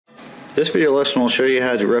This video lesson will show you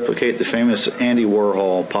how to replicate the famous Andy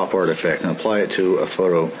Warhol pop art effect and apply it to a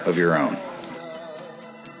photo of your own.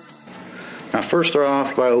 Now first start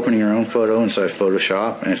off by opening your own photo inside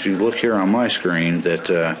Photoshop, and if you look here on my screen that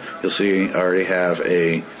you'll see I already have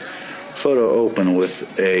a photo open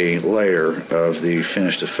with a layer of the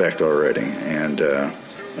finished effect already, and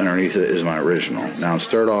underneath it is my original. Now to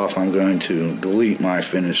start off, I'm going to delete my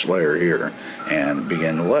finished layer here and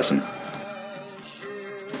begin the lesson.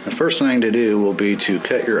 The first thing to do will be to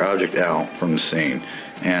cut your object out from the scene,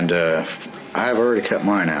 and I've already cut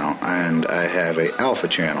mine out, and I have a alpha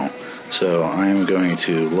channel, so I am going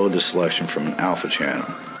to load the selection from an alpha channel.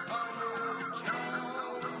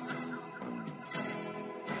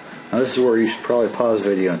 Now this is where you should probably pause the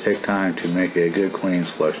video and take time to make a good clean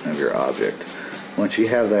selection of your object. Once you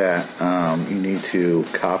have that, you need to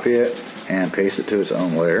copy it and paste it to its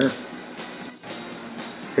own layer.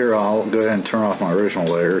 Here I'll go ahead and turn off my original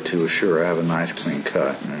layer to assure I have a nice clean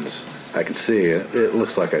cut, and as I can see it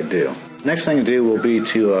looks like I do. Next thing to do will be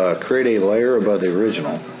to create a layer above the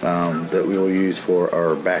original that we will use for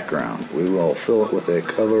our background. We will fill it with a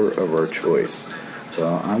color of our choice. So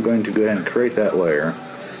I'm going to go ahead and create that layer.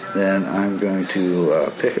 Then I'm going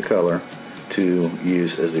to pick a color to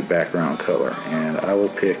use as the background color, and I will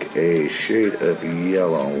pick a shade of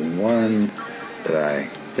yellow, one that I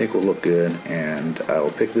think will look good, and I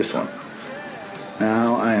will pick this one.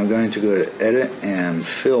 Now I am going to go to edit and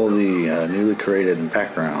fill the newly created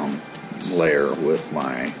background layer with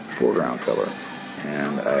my foreground color,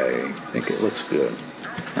 and I think it looks good.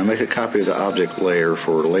 Now make a copy of the object layer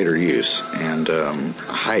for later use and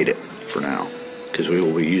hide it for now, because we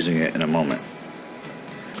will be using it in a moment.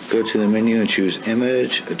 Go to the menu and choose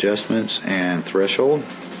Image, Adjustments, and Threshold.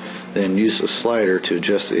 Then use the slider to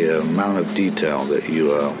adjust the amount of detail that you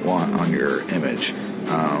want on your image.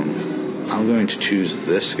 I'm going to choose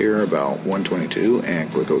this here, about 122, and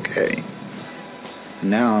click OK.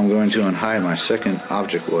 Now I'm going to unhide my second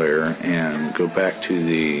object layer and go back to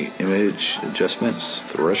the Image, Adjustments,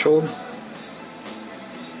 Threshold,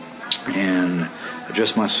 and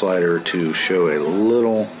adjust my slider to show a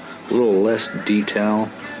little less detail,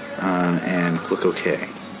 and click OK.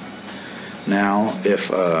 Now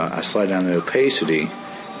if I slide down the opacity,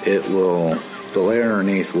 the layer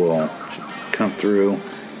underneath will come through,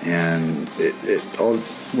 and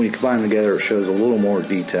when you combine them together, it shows a little more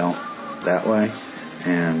detail that way,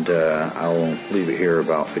 and I will leave it here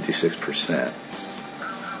about 56%.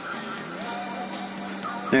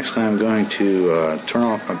 Next I'm going to turn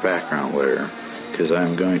off my background layer, because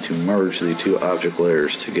I'm going to merge the two object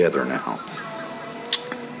layers together now.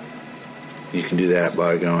 You can do that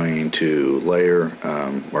by going to Layer,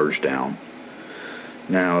 Merge Down.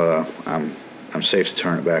 Now I'm safe to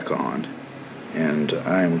turn it back on, and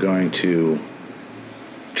I'm going to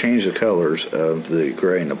change the colors of the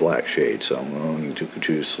gray and the black shade. So I'm going to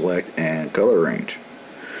choose Select and Color Range,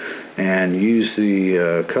 and use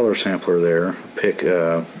the color sampler there. Pick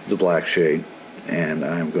the black shade, and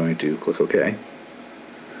I'm going to click OK.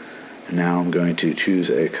 Now I'm going to choose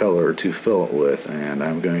a color to fill it with, and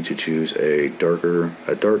I'm going to choose a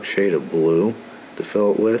dark shade of blue to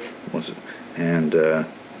fill it with. And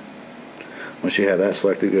once you have that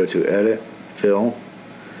selected, go to Edit, Fill,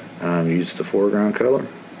 use the foreground color,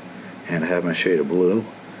 and have my shade of blue.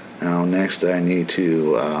 Now next I need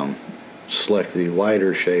to select the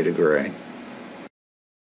lighter shade of gray.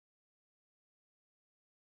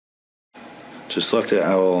 To select it,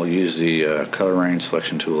 I will use the color range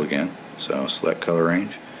selection tool again. So select color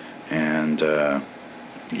range and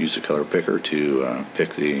use the color picker to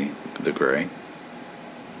pick the gray.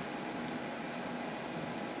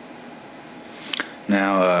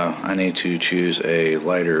 Now I need to choose a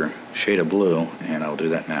lighter shade of blue, and I'll do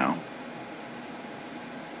that now.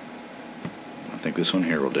 I think this one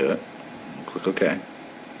here will do it. Click OK.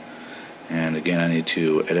 And again I need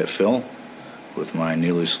to edit fill with my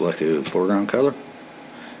newly selected foreground color,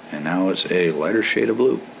 and now it's a lighter shade of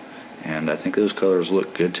blue, and I think those colors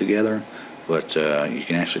look good together, but you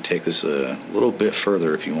can actually take this a little bit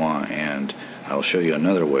further if you want, and I'll show you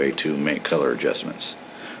another way to make color adjustments.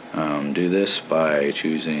 Do this by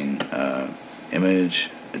choosing Image,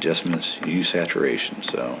 Adjustments, Hue, Saturation.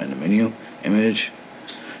 So in the menu, Image,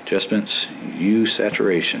 Adjustments, Hue,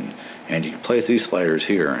 Saturation, and you can play with these sliders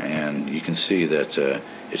here, and you can see that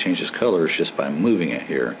it changes colors just by moving it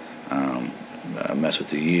here. Mess with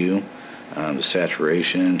the hue, the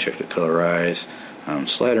saturation, check the colorize,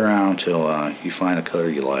 slide around till you find a color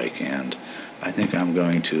you like, and I think I'm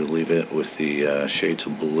going to leave it with the shades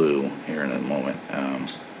of blue here in a moment.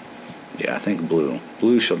 Yeah, I think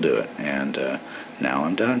blue shall do it, and now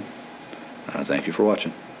I'm done. Thank you for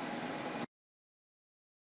watching.